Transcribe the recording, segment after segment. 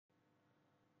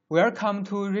Welcome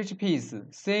to Richpeace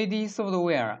CAD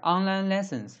software online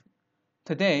lessons.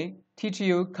 Today, teach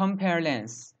you compare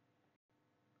lengths.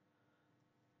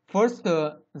 First,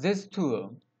 this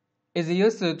tool is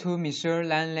used to measure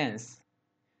line length.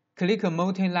 Click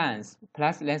multi-lines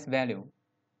plus length value.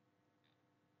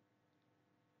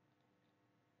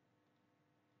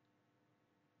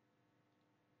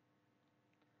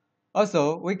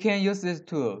 Also, we can use this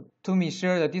tool to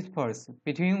measure the distance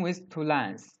between these two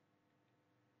lines.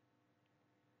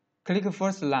 Click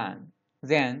first line,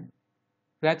 then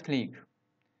right-click.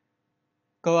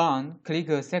 Go on, click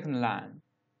second line.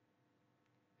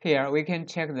 Here we can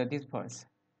check the distance.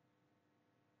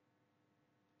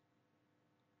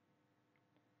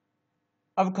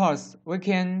 Of course, we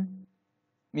can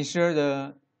measure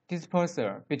the distance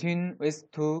between these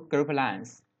two group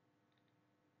lines.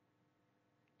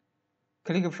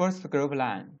 Click first group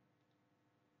line.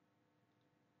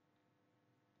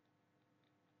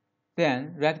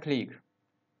 Then right-click.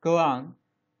 Go on,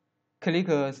 click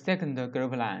second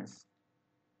group lines.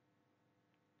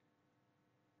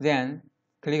 Then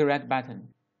click right button.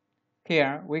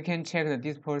 Here we can check the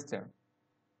distance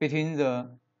between the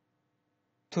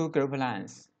two group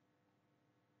lines.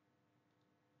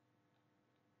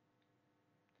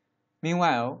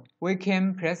 Meanwhile, we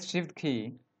can press Shift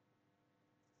key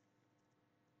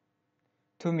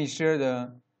to measure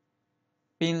the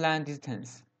bin line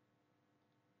distance.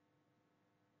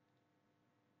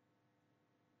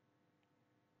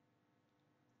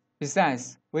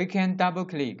 Besides, we can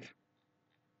double-click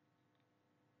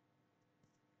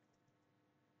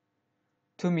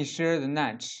to measure the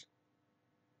notch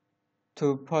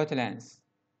to port length,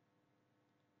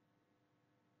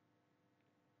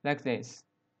 like this.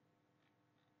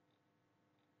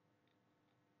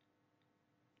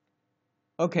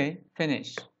 Okay,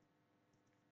 finish.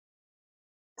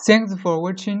 Thanks for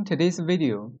watching today's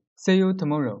video. See you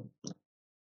tomorrow.